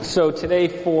So today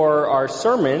for our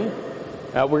sermon,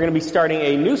 we're going to be starting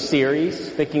a new series,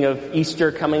 thinking of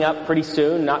Easter coming up pretty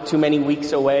soon, not too many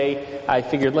weeks away. I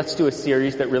figured let's do a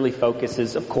series that really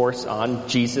focuses, of course, on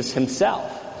Jesus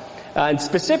himself. And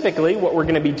specifically, what we're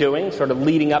going to be doing, sort of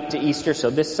leading up to Easter, so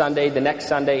this Sunday, the next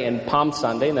Sunday, and Palm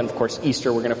Sunday, and then, of course,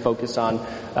 Easter, we're going to focus on,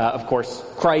 of course,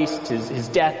 Christ, his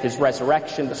death, his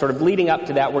resurrection. But sort of leading up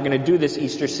to that, we're going to do this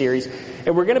Easter series,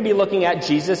 and we're going to be looking at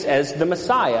Jesus as the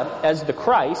Messiah, as the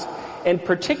Christ, and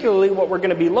particularly what we're going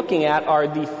to be looking at are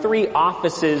the three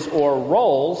offices or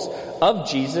roles of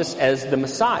Jesus as the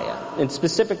Messiah. And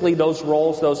specifically those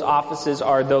roles, those offices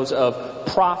are those of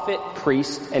prophet,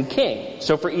 priest, and king.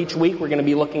 So for each week we're going to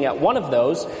be looking at one of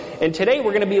those. And today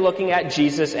we're going to be looking at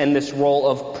Jesus and this role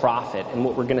of prophet. And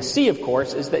what we're going to see, of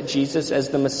course, is that Jesus as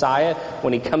the Messiah,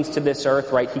 when he comes to this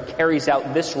earth, right, he carries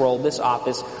out this role, this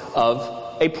office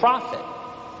of a prophet.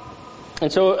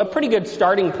 And so a pretty good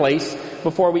starting place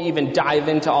before we even dive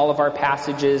into all of our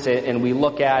passages and we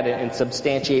look at it and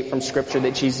substantiate from Scripture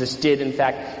that Jesus did, in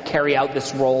fact, carry out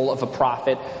this role of a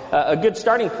prophet. A good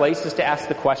starting place is to ask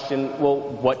the question, well,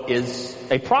 what is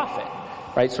a prophet?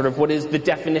 Right? Sort of what is the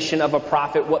definition of a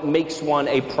prophet? What makes one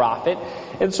a prophet?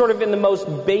 And sort of in the most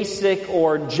basic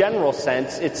or general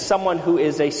sense, it's someone who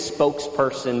is a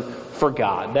spokesperson for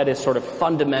God. That is sort of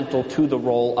fundamental to the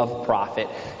role of prophet.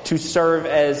 To serve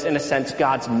as, in a sense,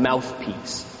 God's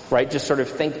mouthpiece. Right? Just sort of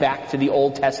think back to the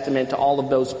Old Testament, to all of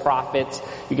those prophets.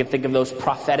 You can think of those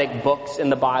prophetic books in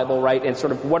the Bible, right? And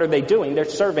sort of what are they doing? They're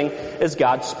serving as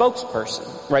God's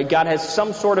spokesperson, right? God has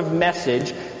some sort of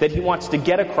message that he wants to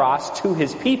get across to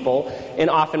his people. And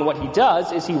often what he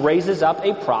does is he raises up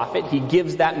a prophet. He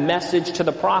gives that message to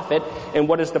the prophet. And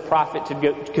what is the prophet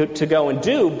to go and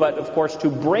do? But of course to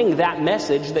bring that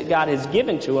message that God has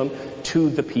given to him to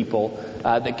the people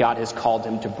that God has called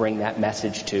him to bring that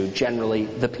message to. Generally,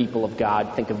 the people of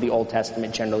God. Think of the Old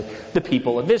Testament, generally, the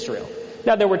people of Israel.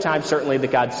 Now, there were times, certainly,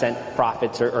 that God sent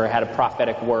prophets or had a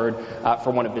prophetic word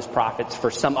for one of his prophets for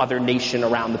some other nation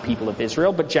around the people of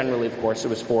Israel. But generally, of course, it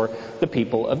was for the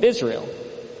people of Israel.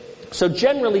 So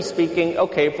generally speaking,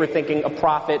 okay, if we're thinking a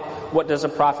prophet, what does a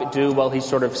prophet do? Well, he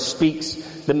sort of speaks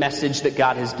the message that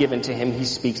God has given to him. He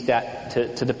speaks that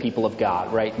to the people of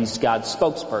God, right? He's God's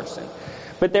spokesperson.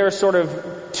 But there are sort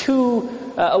of two,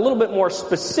 a little bit more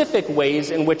specific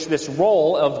ways in which this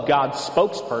role of God's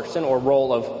spokesperson or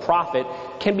role of prophet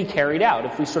can be carried out.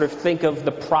 If we sort of think of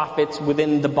the prophets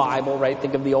within the Bible, right?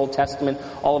 Think of the Old Testament,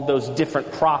 all of those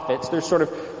different prophets. There's sort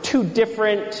of two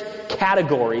different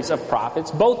categories of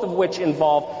prophets, both of which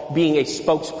involve being a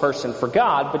spokesperson for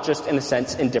God, but just in a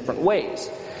sense in different ways.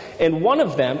 And one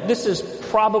of them, this is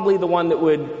probably the one that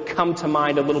would come to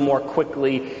mind a little more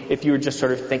quickly if you were just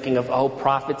sort of thinking of,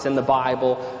 prophets in the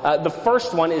Bible. The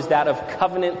first one is that of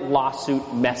covenant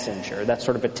lawsuit messenger. That's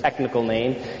sort of a technical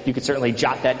name. You could certainly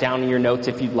jot that down in your notes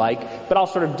if you'd like, but I'll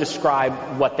sort of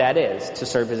describe what that is, to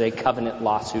serve as a covenant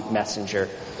lawsuit messenger.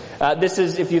 This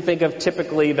is, if you think of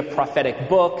typically the prophetic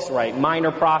books, right?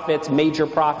 Minor prophets, major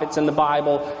prophets in the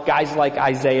Bible, guys like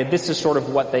Isaiah, this is sort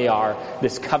of what they are,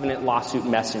 this covenant lawsuit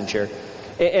messenger.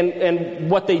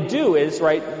 And what they do is,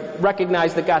 right,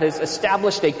 recognize that God has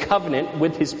established a covenant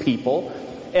with his people.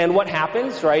 And what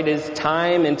happens, right, is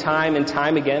time and time and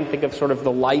time again, think of sort of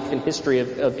the life and history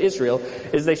of Israel,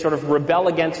 is they sort of rebel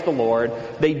against the Lord.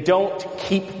 They don't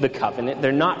keep the covenant.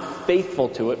 They're not faithful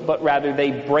to it, but rather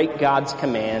they break God's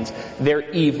commands. They're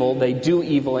evil. They do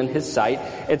evil in his sight.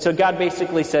 And so God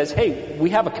basically says, hey,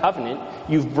 we have a covenant.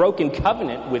 You've broken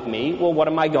covenant with me. Well, what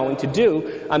am I going to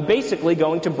do? I'm basically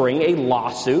going to bring a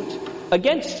lawsuit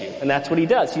against you. And that's what he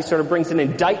does. He sort of brings an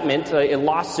indictment, a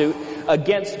lawsuit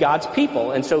against God's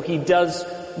people. And so he does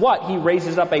what? He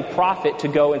raises up a prophet to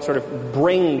go and sort of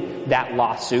bring that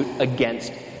lawsuit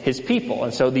against his people.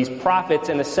 And so these prophets,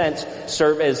 in a sense,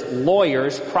 serve as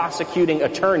lawyers, prosecuting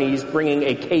attorneys, bringing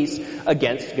a case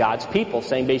against God's people,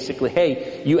 saying basically,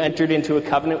 hey, you entered into a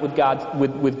covenant with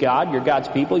God, you're God's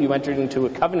people, you entered into a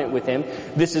covenant with him.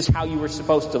 This is how you were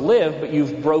supposed to live, but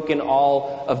you've broken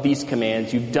all of these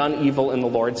commands. You've done evil in the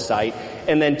Lord's sight.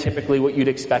 And then typically what you'd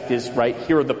expect is, right,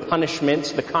 here are the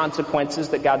punishments, the consequences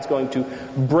that God's going to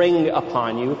bring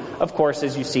upon you. Of course,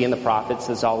 as you see in the prophets,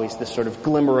 there's always this sort of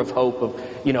glimmer of hope of,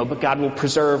 but God will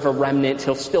preserve a remnant.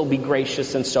 He'll still be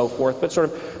gracious and so forth. But sort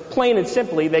of plain and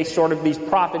simply, these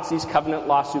prophets, these covenant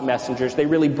lawsuit messengers, they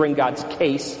really bring God's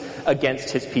case against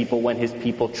his people when his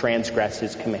people transgress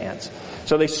his commands.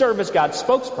 So they serve as God's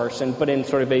spokesperson, but in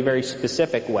sort of a very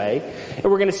specific way. And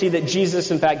we're going to see that Jesus,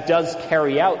 in fact, does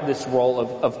carry out this role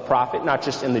of prophet, not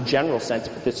just in the general sense,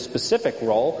 but this specific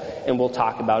role, and we'll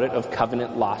talk about it, of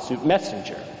covenant lawsuit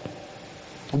messenger.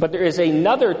 But there is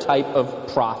another type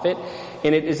of prophet,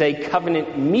 and it is a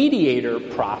covenant mediator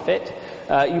prophet.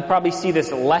 You probably see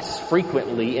this less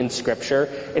frequently in Scripture,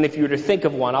 and if you were to think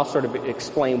of one, I'll sort of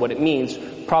explain what it means.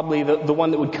 Probably the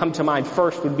one that would come to mind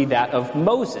first would be that of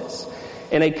Moses.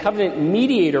 And a covenant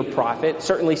mediator prophet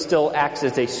certainly still acts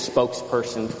as a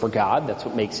spokesperson for God. That's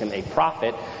what makes him a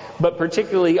prophet. But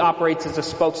particularly operates as a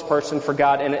spokesperson for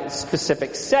God in a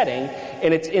specific setting,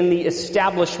 and it's in the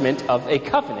establishment of a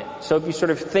covenant. So if you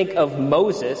sort of think of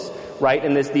Moses, right,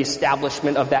 and there's the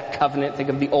establishment of that covenant, think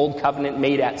of the old covenant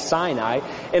made at Sinai,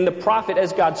 and the prophet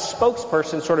as God's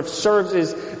spokesperson sort of serves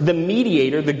as the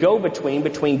mediator, the go-between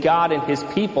between God and his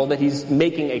people that he's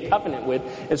making a covenant with,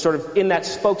 and sort of in that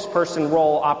spokesperson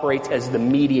role operates as the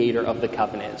mediator of the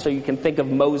covenant. So you can think of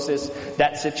Moses,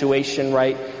 that situation,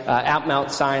 right, at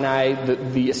Mount Sinai,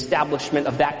 the establishment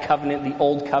of that covenant, the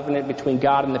old covenant between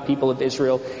God and the people of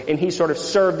Israel, and he sort of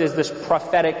served as this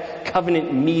prophetic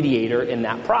covenant mediator in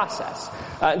that process.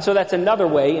 And so that's another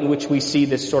way in which we see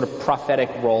this sort of prophetic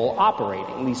role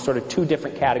operating. These sort of two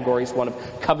different categories, one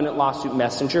of covenant lawsuit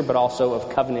messenger, but also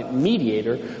of covenant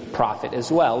mediator prophet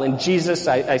as well. And Jesus,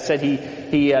 I said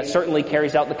he certainly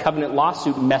carries out the covenant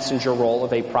lawsuit messenger role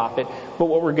of a prophet, but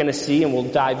what we're going to see, and we'll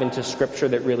dive into Scripture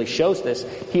that really shows this,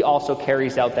 he also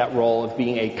carries out that role of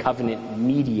being a covenant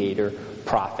mediator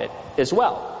prophet as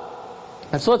well.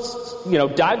 And so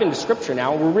let's, dive into Scripture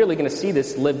now. We're really going to see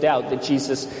this lived out, that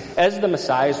Jesus, as the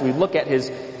Messiah, as we look at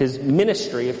his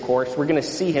ministry, of course, we're going to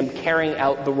see him carrying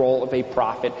out the role of a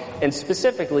prophet, and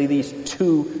specifically these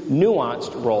two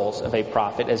nuanced roles of a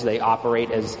prophet as they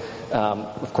operate as,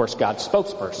 of course, God's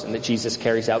spokesperson, that Jesus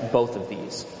carries out both of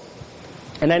these.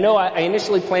 And I know I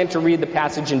initially planned to read the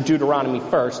passage in Deuteronomy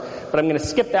first, but I'm going to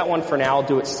skip that one for now. I'll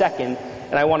do it second,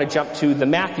 and I want to jump to the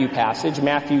Matthew passage,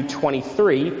 Matthew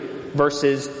 23,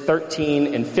 verses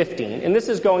 13 and 15. And this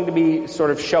is going to be sort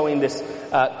of showing this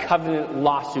covenant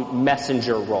lawsuit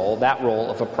messenger role, that role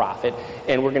of a prophet.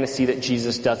 And we're going to see that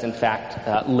Jesus does, in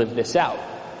fact, live this out.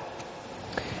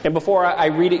 And before I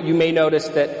read it, you may notice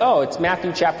that, it's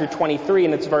Matthew chapter 23,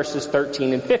 and it's verses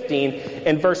 13 and 15.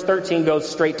 And verse 13 goes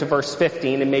straight to verse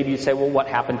 15. And maybe you say, well, what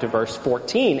happened to verse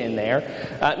 14 in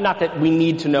there? Not that we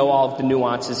need to know all of the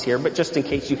nuances here, but just in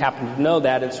case you happen to know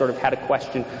that and sort of had a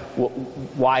question, well,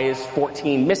 why is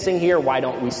 14 missing here? Why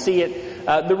don't we see it?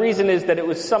 The reason is that it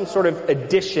was some sort of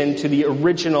addition to the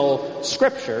original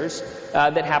Scriptures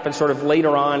that happened sort of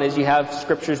later on as you have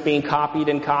Scriptures being copied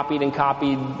and copied and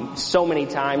copied so many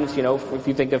times. If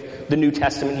you think of the New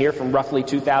Testament here from roughly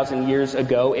 2,000 years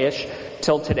ago-ish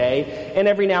till today. And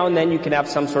every now and then you can have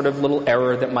some sort of little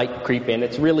error that might creep in.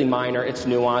 It's really minor, it's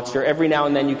nuanced, or every now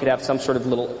and then you could have some sort of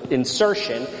little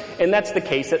insertion. And that's the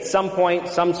case. At some point,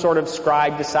 some sort of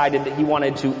scribe decided that he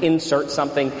wanted to insert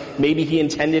something. Maybe he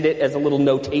intended it as a little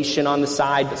notation on the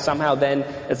side, but somehow then,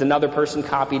 as another person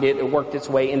copied it, it worked its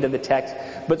way into the text.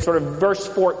 But sort of verse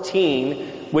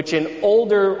 14, which in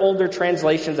older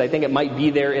translations, I think it might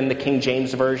be there in the King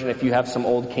James Version. If you have some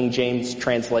old King James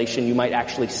translation, you might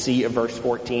actually see a verse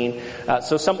 14.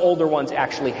 So some older ones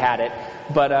actually had it.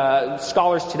 But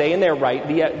scholars today, and they're right,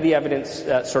 the evidence,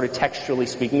 sort of textually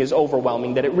speaking, is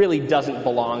overwhelming that it really doesn't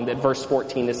belong, that verse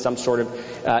 14 is some sort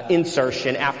of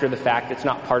insertion after the fact. It's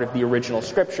not part of the original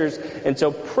Scriptures. And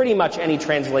so pretty much any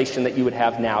translation that you would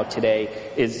have now today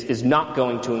is not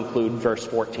going to include verse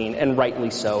 14, and rightly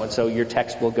so. And so your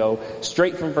text will go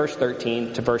straight from verse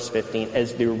 13 to verse 15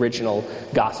 as the original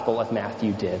Gospel of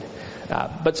Matthew did.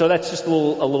 But so that's just a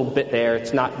little bit there.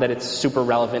 It's not that it's super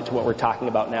relevant to what we're talking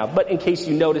about now. But in case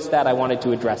you noticed that, I wanted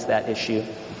to address that issue.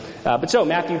 But so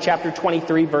Matthew chapter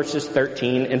 23, verses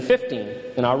 13 and 15.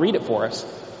 And I'll read it for us.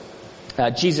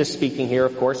 Jesus speaking here,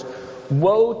 of course.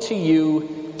 Woe to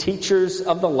you, teachers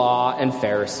of the law and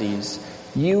Pharisees,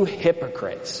 you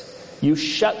hypocrites! You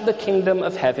shut the kingdom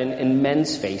of heaven in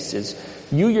men's faces.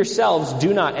 You yourselves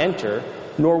do not enter,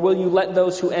 nor will you let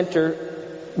those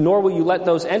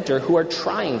enter who are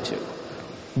trying to.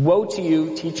 Woe to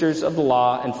you, teachers of the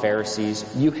law and Pharisees,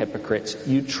 you hypocrites!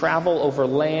 You travel over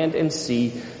land and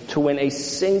sea to win a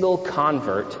single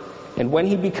convert, and when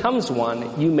he becomes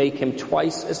one, you make him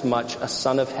twice as much a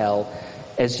son of hell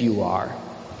as you are.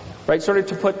 Right? Sort of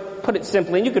to put it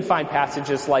simply, and you could find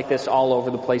passages like this all over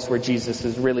the place where Jesus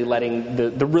is really letting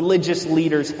the religious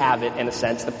leaders have it, in a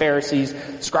sense. The Pharisees,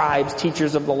 scribes,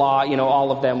 teachers of the law,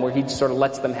 all of them, where he sort of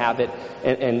lets them have it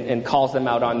and calls them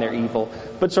out on their evil.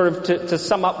 But sort of to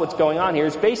sum up what's going on here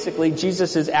is basically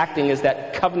Jesus is acting as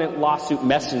that covenant lawsuit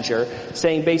messenger,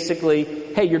 saying basically,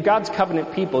 hey, you're God's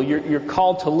covenant people. You're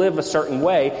called to live a certain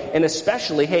way. And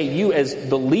especially, hey, you as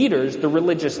the leaders, the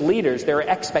religious leaders, there are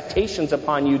expectations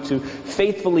upon you to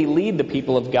faithfully lead the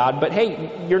people of God, but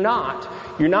hey, you're not.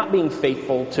 You're not being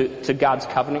faithful to God's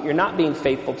covenant. You're not being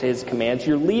faithful to his commands.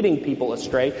 You're leading people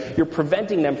astray. You're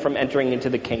preventing them from entering into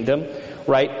the kingdom,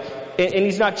 right? And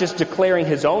he's not just declaring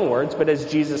his own words, but as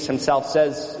Jesus himself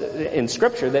says in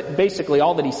Scripture, that basically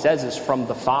all that he says is from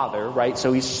the Father, right?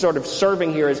 So he's sort of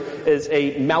serving here as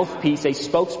a mouthpiece, a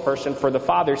spokesperson for the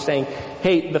Father, saying,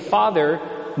 hey, the Father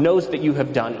knows that you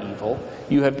have done evil.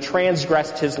 You have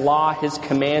transgressed his law, his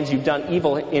commands. You've done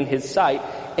evil in his sight.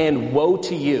 And woe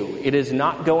to you. It is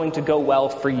not going to go well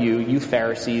for you, you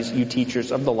Pharisees, you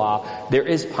teachers of the law. There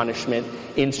is punishment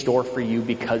in store for you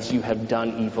because you have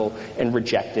done evil and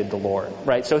rejected the Lord.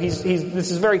 Right? So this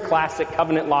is very classic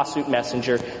covenant lawsuit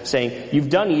messenger saying, you've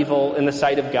done evil in the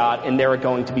sight of God, and there are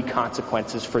going to be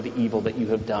consequences for the evil that you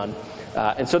have done.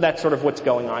 And so that's sort of what's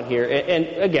going on here. And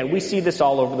again, we see this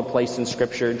all over the place in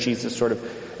Scripture. Jesus sort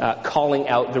of calling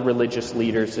out the religious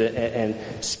leaders and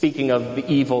speaking of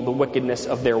the evil, the wickedness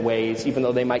of their ways, even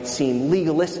though they might seem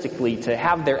legalistically to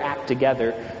have their act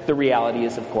together. The reality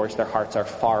is, of course, their hearts are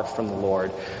far from the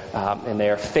Lord, and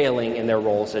they are failing in their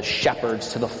roles as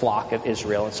shepherds to the flock of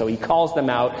Israel. And so he calls them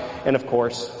out, and of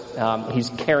course,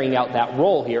 he's carrying out that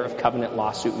role here of covenant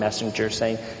lawsuit messenger,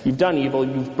 saying, you've done evil,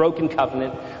 you've broken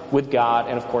covenant with God,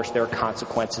 and of course there are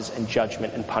consequences and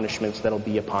judgment and punishments that'll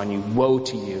be upon you. Woe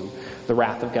to you. The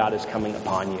wrath of God is coming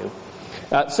upon you.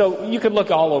 So you could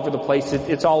look all over the place.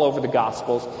 It's all over the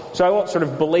Gospels. So I won't sort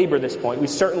of belabor this point. We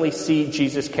certainly see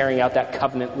Jesus carrying out that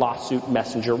covenant lawsuit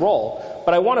messenger role.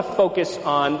 But I want to focus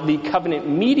on the covenant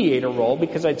mediator role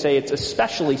because I'd say it's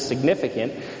especially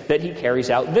significant that he carries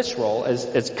out this role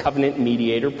as covenant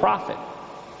mediator prophet.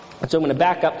 And so I'm going to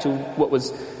back up to what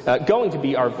was going to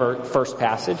be our first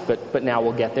passage, but now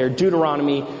we'll get there.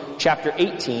 Deuteronomy chapter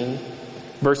 18,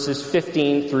 verses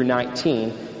 15 through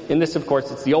 19. In this, of course,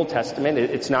 it's the Old Testament.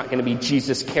 It's not going to be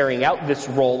Jesus carrying out this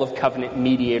role of covenant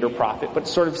mediator prophet, but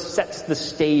sort of sets the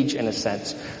stage, in a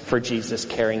sense, for Jesus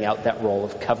carrying out that role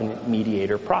of covenant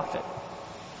mediator prophet.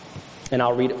 And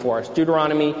I'll read it for us.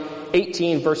 Deuteronomy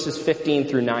 18, verses 15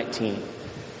 through 19.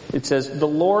 It says, the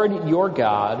Lord your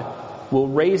God will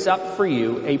raise up for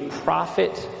you a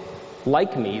prophet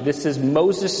like me. This is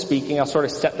Moses speaking. I'll sort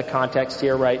of set the context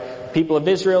here, right? People of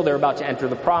Israel, they're about to enter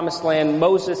the promised land.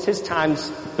 Moses, his time's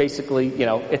basically,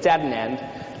 it's at an end.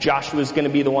 Joshua's going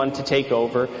to be the one to take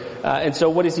over. And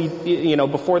so what is he,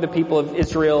 before the people of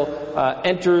Israel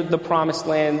enter the promised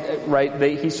land, right,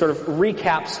 he sort of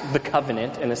recaps the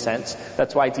covenant in a sense.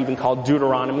 That's why it's even called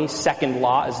Deuteronomy. Second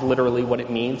law is literally what it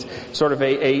means. Sort of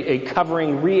a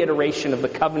covering reiteration of the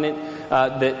covenant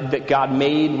that God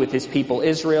made with his people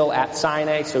Israel at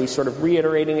Sinai. So he's sort of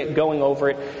reiterating it, going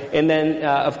over it. And then,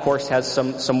 of course, has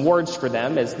some words for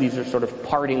them, as these are sort of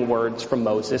parting words from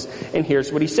Moses. And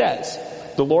here's what he says.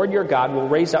 The Lord your God will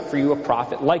raise up for you a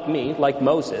prophet like me, like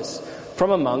Moses,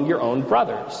 from among your own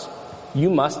brothers. You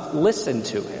must listen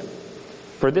to him.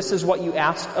 For this is what you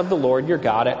asked of the Lord your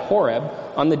God at Horeb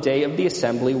on the day of the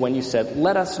assembly when you said,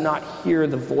 let us not hear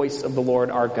the voice of the Lord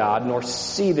our God, nor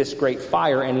see this great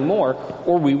fire anymore,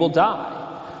 or we will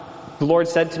die. The Lord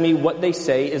said to me, what they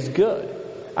say is good.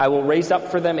 I will raise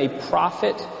up for them a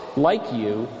prophet like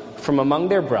you from among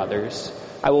their brothers.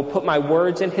 I will put my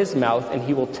words in his mouth, and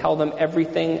he will tell them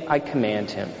everything I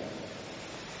command him.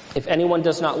 If anyone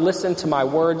does not listen to my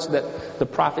words that the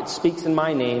prophet speaks in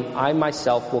my name, I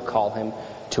myself will call him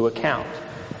to account.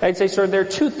 I'd say, sir, there are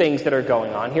two things that are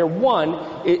going on here. One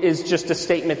is just a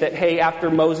statement that, hey,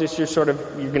 after Moses, you're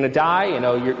going to die.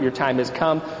 Your time has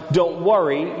come. Don't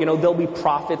worry. There'll be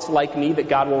prophets like me that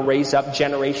God will raise up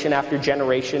generation after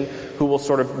generation who will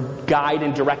sort of guide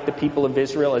and direct the people of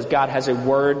Israel as God has a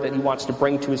word that he wants to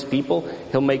bring to his people.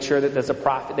 He'll make sure that there's a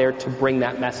prophet there to bring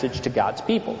that message to God's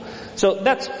people. So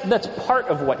that's part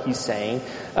of what he's saying.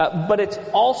 But it's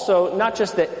also not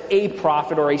just that a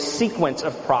prophet or a sequence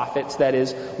of prophets, that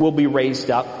is, will be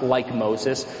raised up like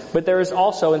Moses, but there is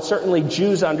also, and certainly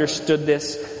Jews understood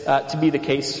this to be the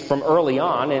case from early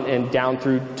on and down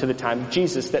through to the time of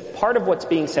Jesus, that part of what's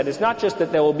being said is not just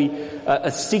that there will be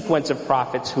a sequence of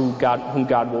prophets whom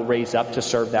God will raise up to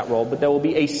serve that role, but there will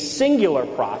be a singular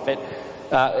prophet,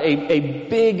 a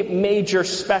big, major,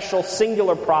 special,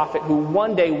 singular prophet who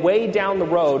one day, way down the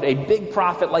road, a big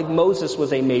prophet like Moses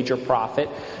was a major prophet,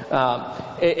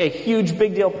 a huge,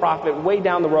 big deal prophet, way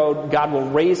down the road, God will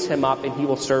raise him up and he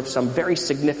will serve some very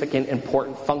significant,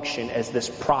 important function as this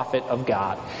prophet of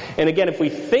God. And again, if we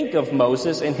think of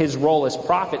Moses and his role as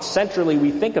prophet, centrally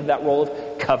we think of that role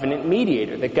of covenant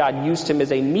mediator, that God used him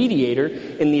as a mediator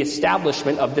in the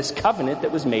establishment of this covenant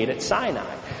that was made at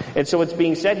Sinai. And so what's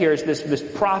being said here is this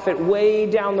prophet way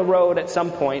down the road at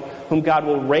some point whom God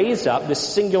will raise up, this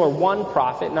singular one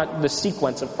prophet, not the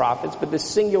sequence of prophets, but this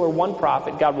singular one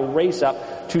prophet God will raise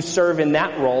up to serve in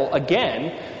that role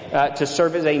again, to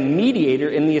serve as a mediator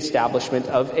in the establishment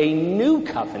of a new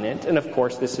covenant. And of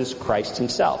course, this is Christ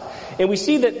himself. And we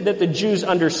see that the Jews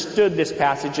understood this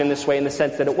passage in this way, in the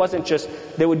sense that it wasn't just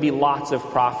there would be lots of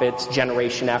prophets,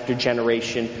 generation after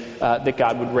generation, that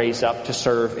God would raise up to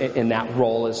serve in that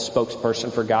role as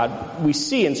spokesperson for God. We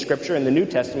see in Scripture, in the New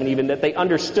Testament even, that they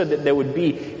understood that there would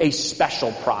be a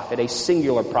special prophet, a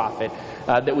singular prophet,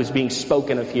 that was being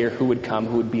spoken of here, who would come,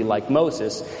 who would be like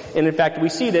Moses. And in fact, we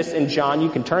see this in John. You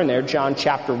can turn there, John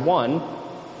chapter 1,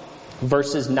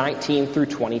 verses 19 through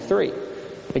 23.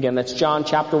 Again, that's John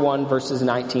chapter 1, verses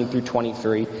 19 through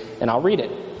 23, and I'll read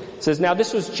it. It says, "Now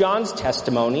this was John's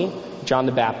testimony," John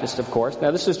the Baptist, of course.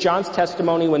 "Now this was John's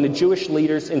testimony when the Jewish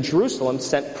leaders in Jerusalem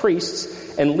sent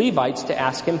priests and Levites to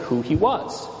ask him who he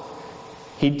was.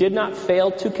 He did not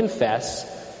fail to confess,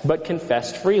 but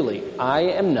confessed freely, 'I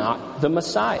am not the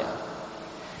Messiah.'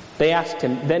 They asked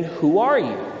him, 'Then who are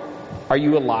you? Are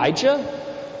you Elijah?'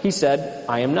 He said,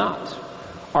 'I am not.'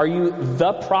 'Are you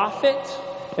the prophet?'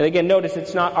 And again, notice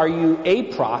it's not, 'Are you a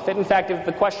prophet?' In fact, if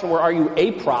the question were, 'Are you a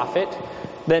prophet?'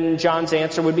 then John's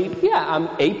answer would be, 'Yeah, I'm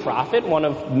a prophet, one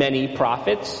of many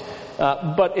prophets.'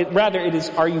 But it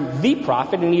is, 'Are you the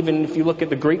prophet?' And even if you look at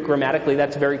the Greek grammatically,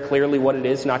 that's very clearly what it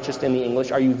is, not just in the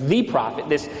English. 'Are you the prophet?'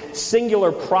 This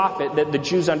singular prophet that the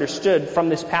Jews understood from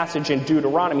this passage in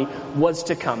Deuteronomy was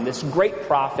to come. This great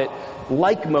prophet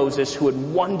like Moses who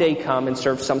would one day come and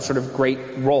serve some sort of great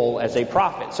role as a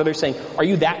prophet. So they're saying, 'Are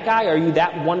you that guy? Are you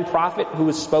that one prophet who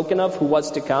was spoken of, who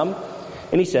was to come?'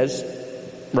 And he says,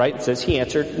 he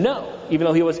answered, 'No.' Even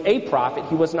though he was a prophet,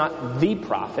 he was not the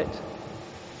prophet.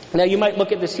 Now you might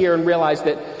look at this here and realize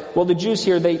that, well, the Jews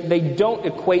here, they don't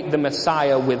equate the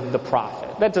Messiah with the prophet.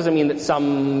 That doesn't mean that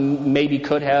some maybe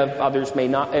could have, others may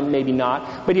not, and maybe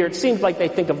not. But here it seems like they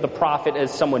think of the prophet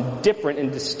as someone different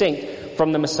and distinct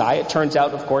from the Messiah. It turns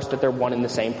out, of course, that they're one and the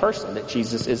same person, that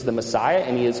Jesus is the Messiah,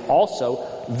 and he is also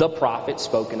the prophet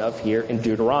spoken of here in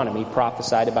Deuteronomy,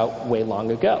 prophesied about way long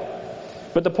ago.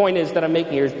 But the point is that I'm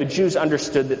making here is the Jews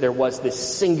understood that there was this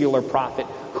singular prophet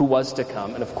who was to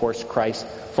come, and of course Christ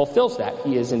fulfills that.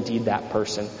 He is indeed that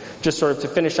person. Just sort of to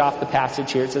finish off the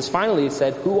passage here, it says, finally it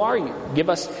said, "Who are you? Give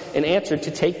us an answer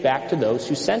to take back to those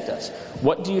who sent us.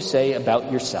 What do you say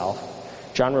about yourself?"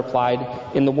 John replied,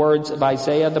 "In the words of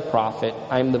Isaiah the prophet,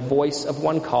 I am the voice of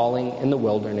one calling in the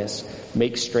wilderness,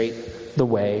 make straight the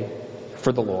way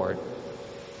for the Lord."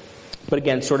 But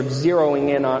again, sort of zeroing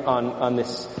in on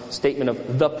this statement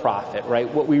of the prophet,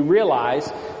 right? What we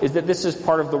realize is that this is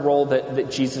part of the role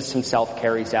that Jesus himself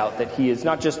carries out, that he is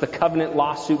not just the covenant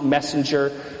lawsuit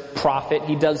messenger prophet.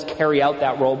 He does carry out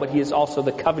that role, but he is also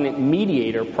the covenant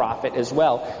mediator prophet as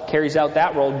well. Carries out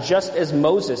that role just as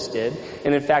Moses did.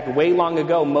 And in fact, way long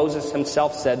ago, Moses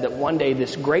himself said that one day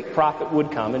this great prophet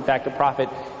would come. In fact, a prophet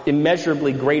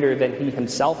immeasurably greater than he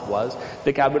himself was,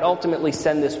 that God would ultimately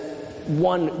send this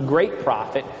one great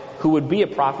prophet who would be a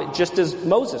prophet just as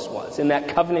Moses was, in that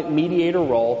covenant mediator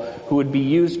role, who would be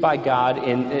used by God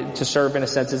to serve, in a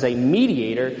sense, as a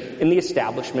mediator in the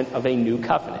establishment of a new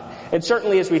covenant. And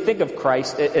certainly as we think of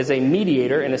Christ as a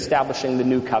mediator in establishing the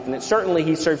new covenant, certainly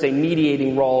he serves a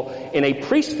mediating role in a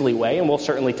priestly way, and we'll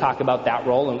certainly talk about that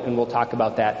role, and we'll talk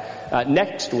about that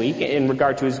next week in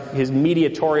regard to his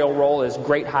mediatorial role as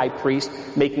great high priest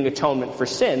making atonement for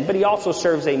sin. But he also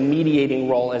serves a mediating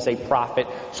role as a prophet,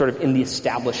 sort of in the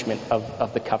establishment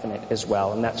of the covenant as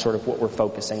well, and that's sort of what we're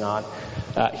focusing on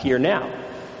here now.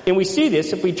 And we see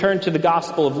this if we turn to the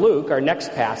Gospel of Luke, our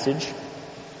next passage.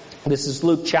 This is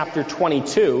Luke chapter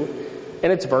 22,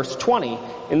 and it's verse 20.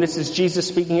 And this is Jesus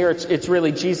speaking here. It's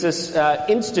really Jesus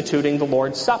instituting the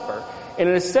Lord's Supper. And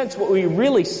in a sense, what we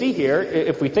really see here,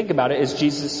 if we think about it, is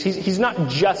Jesus, he's not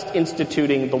just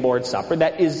instituting the Lord's Supper.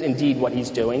 That is indeed what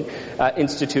he's doing,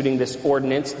 instituting this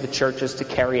ordinance the church is to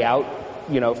carry out,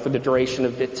 for the duration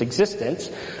of its existence,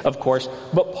 of course.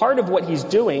 But part of what he's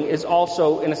doing is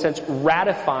also, in a sense,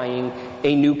 ratifying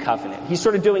a new covenant. He's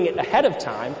sort of doing it ahead of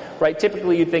time, right?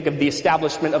 Typically you think of the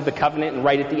establishment of the covenant, and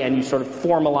right at the end you sort of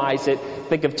formalize it.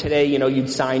 Think of today, you'd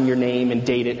sign your name and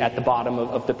date it at the bottom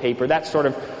of the paper. That's sort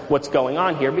of what's going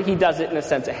on here. But he does it, in a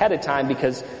sense, ahead of time,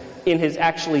 because in his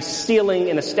actually sealing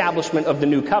and establishment of the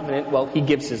new covenant, well, he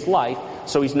gives his life,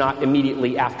 so he's not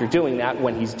immediately after doing that,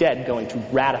 when he's dead, going to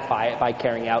ratify it by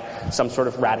carrying out some sort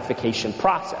of ratification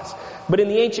process. But in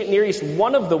the ancient Near East,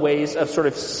 one of the ways of sort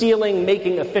of sealing,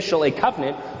 making official a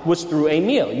covenant was through a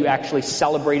meal. You actually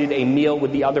celebrated a meal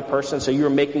with the other person, so you were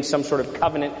making some sort of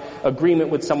covenant agreement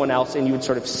with someone else, and you would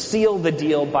sort of seal the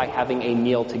deal by having a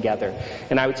meal together.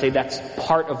 And I would say that's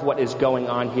part of what is going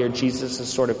on here. Jesus is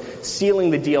sort of sealing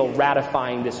the deal,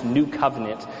 ratifying this new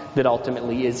covenant that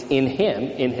ultimately is in him,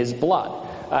 in his blood.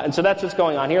 And so that's what's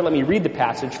going on here. Let me read the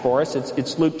passage for us.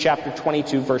 It's Luke chapter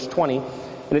 22, verse 20.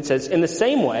 And it says, "In the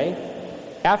same way,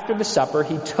 after the supper,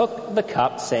 he took the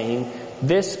cup, saying,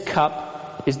 'This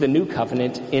cup is the new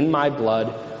covenant in my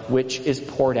blood, which is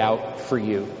poured out for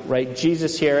you.'" Right?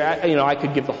 Jesus here, I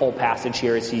could give the whole passage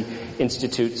here as he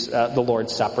institutes the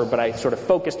Lord's Supper, but I sort of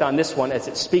focused on this one as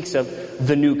it speaks of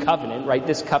the new covenant, right?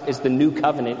 This cup is the new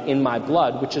covenant in my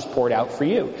blood, which is poured out for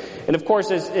you. And of course,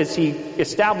 as he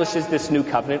establishes this new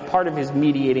covenant, part of his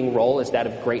mediating role is that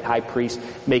of great high priest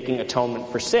making atonement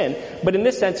for sin. But in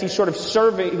this sense, he's sort of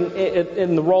serving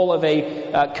in the role of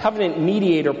a covenant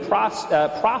mediator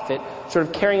prophet, sort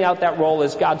of carrying out that role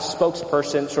as God's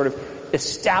spokesperson, sort of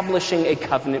establishing a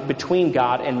covenant between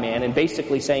God and man, and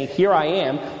basically saying, here I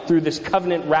am, through this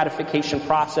covenant ratification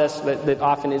process that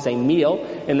often is a meal,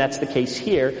 and that's the case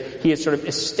here. He is sort of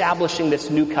establishing this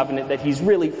new covenant that he's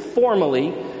really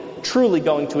formally, truly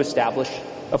going to establish,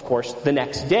 of course, the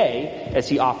next day as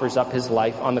he offers up his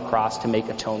life on the cross to make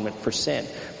atonement for sin.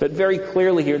 But very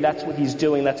clearly here, that's what he's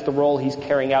doing. That's the role he's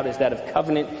carrying out, is that of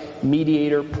covenant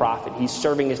mediator prophet. He's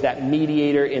serving as that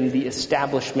mediator in the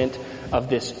establishment of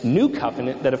this new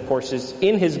covenant that, of course, is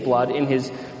in his blood, in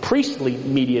his priestly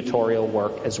mediatorial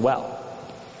work as well.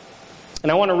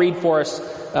 And I want to read for us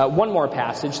one more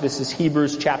passage. This is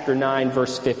Hebrews chapter 9,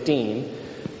 verse 15.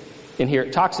 And here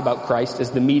it talks about Christ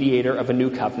as the mediator of a new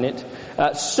covenant.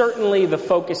 Certainly the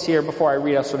focus here, before I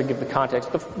read, I'll sort of give the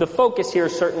context. The focus here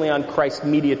is certainly on Christ's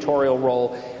mediatorial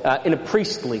role in a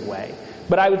priestly way.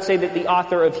 But I would say that the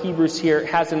author of Hebrews here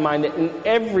has in mind that in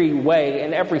every way,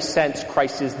 in every sense,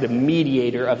 Christ is the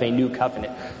mediator of a new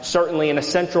covenant. Certainly in a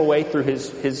central way through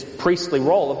his priestly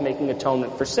role of making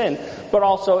atonement for sin, but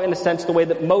also in a sense the way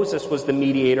that Moses was the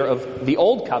mediator of the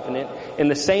old covenant. In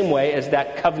the same way as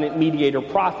that covenant mediator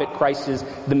prophet, Christ is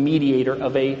the mediator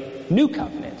of a new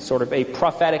covenant, sort of a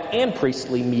prophetic and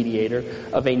priestly mediator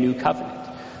of a new covenant.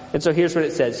 And so here's what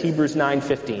it says, Hebrews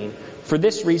 9:15. "For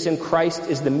this reason Christ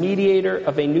is the mediator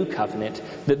of a new covenant,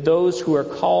 that those who are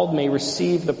called may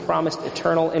receive the promised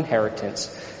eternal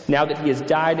inheritance, now that he has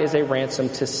died as a ransom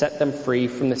to set them free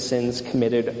from the sins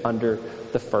committed under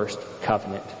the first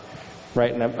covenant."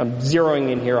 Right? And I'm zeroing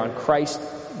in here on Christ,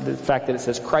 the fact that it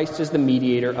says Christ is the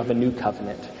mediator of a new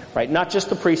covenant. Right? Not just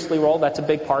the priestly role, that's a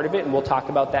big part of it, and we'll talk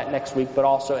about that next week, but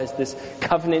also as this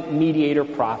covenant mediator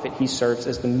prophet, he serves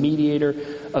as the mediator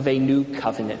of a new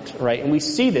covenant, right? And we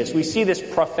see this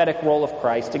prophetic role of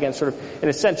Christ, again, sort of, in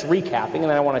a sense, recapping, and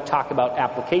then I want to talk about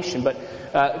application, but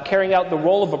carrying out the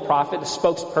role of a prophet, the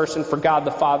spokesperson for God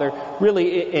the Father,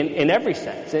 really in every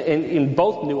sense, in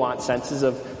both nuanced senses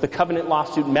of the covenant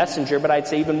lawsuit messenger, but I'd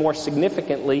say even more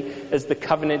significantly as the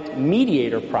covenant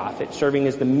mediator prophet, serving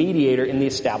as the mediator in the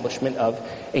establishment of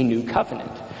a new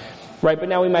covenant. Right, but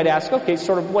now we might ask, okay,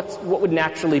 sort of what would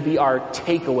naturally be our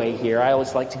takeaway here? I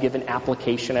always like to give an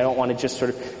application. I don't want to just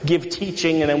sort of give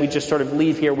teaching and then we just sort of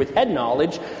leave here with head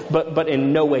knowledge, but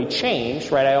in no way change,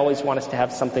 right? I always want us to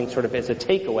have something sort of as a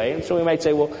takeaway. And so we might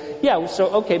say, well, yeah, so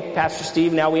okay, Pastor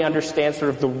Steve, now we understand sort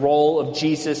of the role of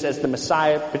Jesus as the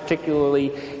Messiah,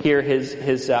 particularly here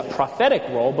his prophetic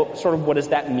role, but sort of what does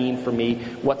that mean for me?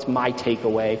 What's my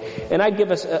takeaway? And I'd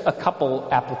give us a couple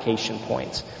application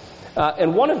points.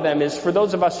 And one of them is for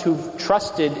those of us who've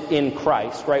trusted in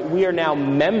Christ, right? We are now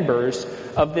members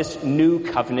of this new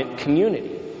covenant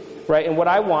community, right? And what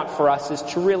I want for us is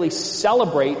to really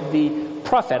celebrate the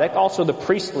prophetic, also the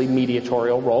priestly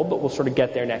mediatorial role, but we'll sort of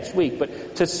get there next week,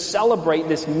 but to celebrate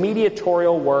this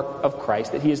mediatorial work of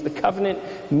Christ, that he is the covenant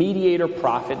mediator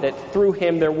prophet, that through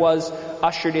him there was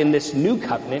ushered in this new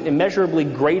covenant, immeasurably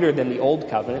greater than the old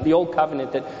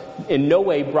covenant that in no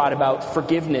way brought about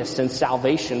forgiveness and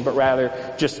salvation, but rather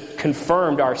just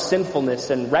confirmed our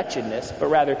sinfulness and wretchedness, but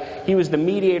rather he was the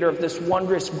mediator of this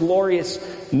wondrous, glorious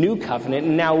new covenant,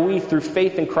 and now we, through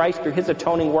faith in Christ, through his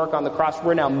atoning work on the cross,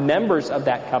 we're now members of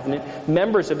that covenant,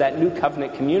 members of that new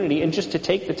covenant community, and just to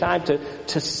take the time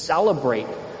to celebrate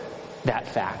that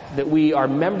fact, that we are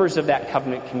members of that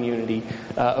covenant community,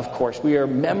 of course. We are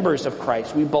members of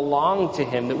Christ. We belong to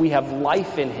him, that we have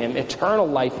life in him, eternal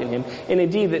life in him, and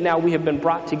indeed that now we have been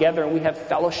brought together and we have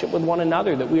fellowship with one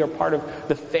another, that we are part of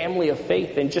the family of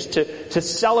faith, and just to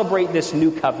celebrate this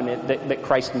new covenant that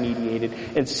Christ mediated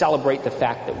and celebrate the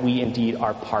fact that we indeed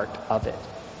are part of it.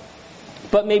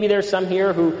 But maybe there's some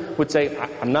here who would say,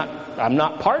 I'm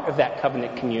not part of that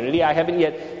covenant community. I haven't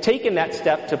yet taken that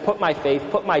step to put my faith,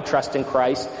 put my trust in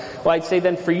Christ. Well, I'd say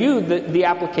then for you, the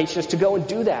application is to go and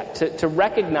do that, to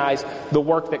recognize the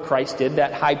work that Christ did,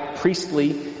 that high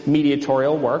priestly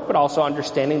mediatorial work, but also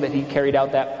understanding that he carried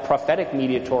out that prophetic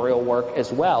mediatorial work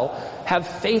as well. Have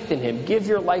faith in him. Give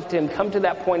your life to him. Come to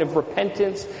that point of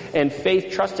repentance and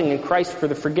faith, trusting in Christ for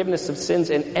the forgiveness of sins,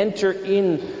 and enter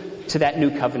into that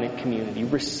new covenant community.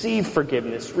 Receive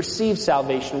forgiveness, receive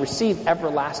salvation, receive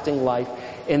everlasting life,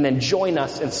 and then join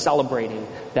us in celebrating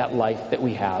that life that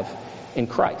we have in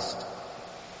Christ.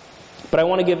 But I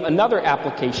want to give another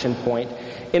application point,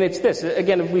 and it's this.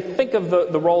 Again, if we think of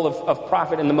the role of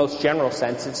prophet in the most general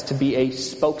sense, it's to be a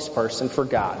spokesperson for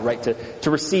God, right?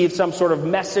 To receive some sort of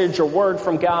message or word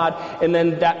from God, and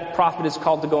then that prophet is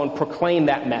called to go and proclaim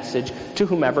that message to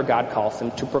whomever God calls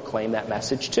him to proclaim that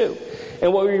message to.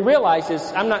 And what we realize is,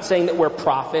 I'm not saying that we're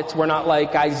prophets. We're not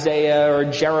like Isaiah or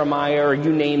Jeremiah or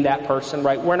you name that person,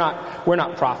 right? We're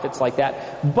not prophets like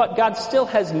that. But God still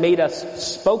has made us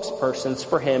spokespersons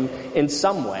for him in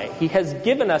some way. He has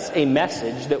given us a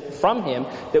message that from him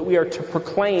that we are to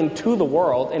proclaim to the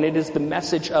world, and it is the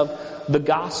message of the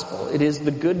gospel. It is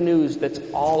the good news that's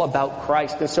all about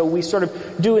Christ. And so we sort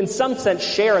of do in some sense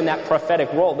share in that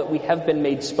prophetic role, that we have been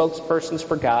made spokespersons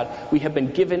for God. We have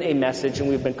been given a message, and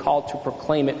we've been called to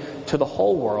proclaim it to the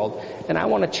whole world. And I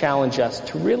want to challenge us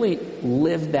to really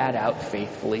live that out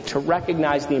faithfully, to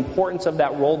recognize the importance of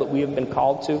that role that we have been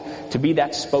called to be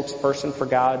that spokesperson for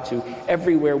God, to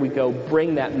everywhere we go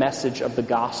bring that message of the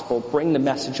gospel, bring the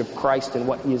message of Christ and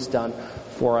what he has done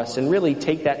for us, and really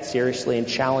take that seriously and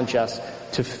challenge us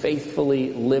to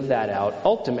faithfully live that out,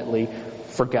 ultimately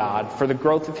for God, for the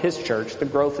growth of his church, the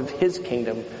growth of his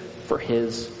kingdom, for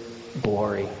his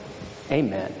glory.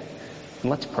 Amen. And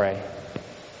let's pray.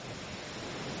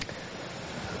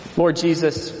 Lord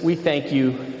Jesus, we thank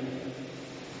you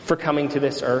for coming to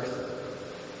this earth,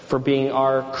 for being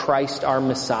our Christ, our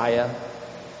Messiah.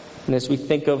 And as we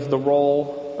think of the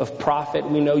role of prophet,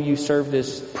 we know you served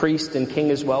as priest and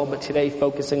king as well, but today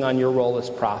focusing on your role as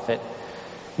prophet,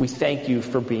 we thank you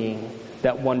for being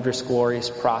that wondrous, glorious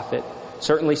prophet,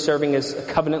 certainly serving as a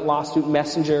covenant lawsuit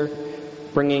messenger,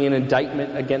 bringing an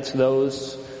indictment against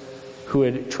those who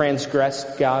had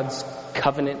transgressed God's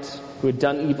covenant, who had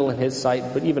done evil in his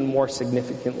sight, but even more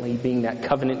significantly, being that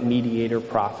covenant mediator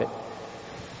prophet,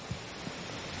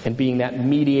 and being that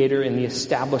mediator in the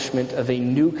establishment of a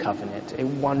new covenant, a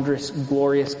wondrous,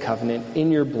 glorious covenant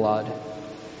in your blood.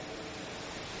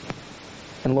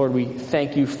 And Lord, we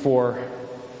thank you for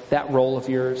that role of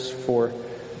yours, for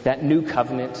that new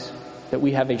covenant that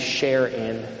we have a share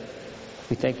in.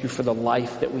 We thank you for the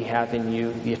life that we have in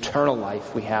you, the eternal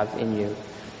life we have in you.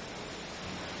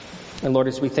 And Lord,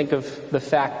 as we think of the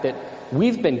fact that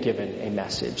we've been given a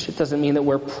message, it doesn't mean that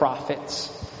we're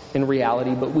prophets in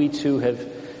reality, but we too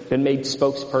have been made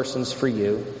spokespersons for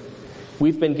you.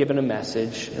 We've been given a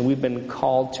message, and we've been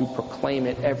called to proclaim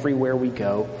it everywhere we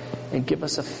go. And give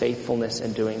us a faithfulness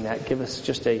in doing that. Give us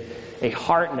just a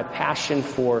heart and a passion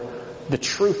for the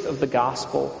truth of the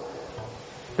gospel,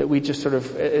 that we just sort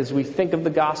of, as we think of the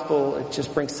gospel, it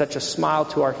just brings such a smile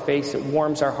to our face. It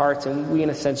warms our hearts, and we, in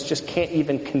a sense, just can't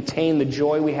even contain the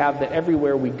joy we have that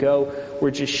everywhere we go,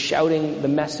 we're just shouting the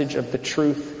message of the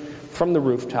truth from the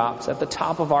rooftops, at the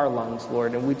top of our lungs,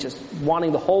 Lord, and we just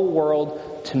wanting the whole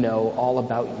world to know all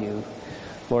about you.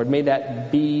 Lord, may that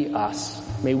be us.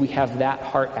 May we have that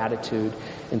heart attitude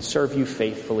and serve you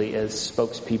faithfully as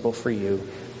spokespeople for you,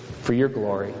 for your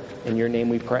glory. In your name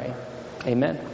we pray. Amen.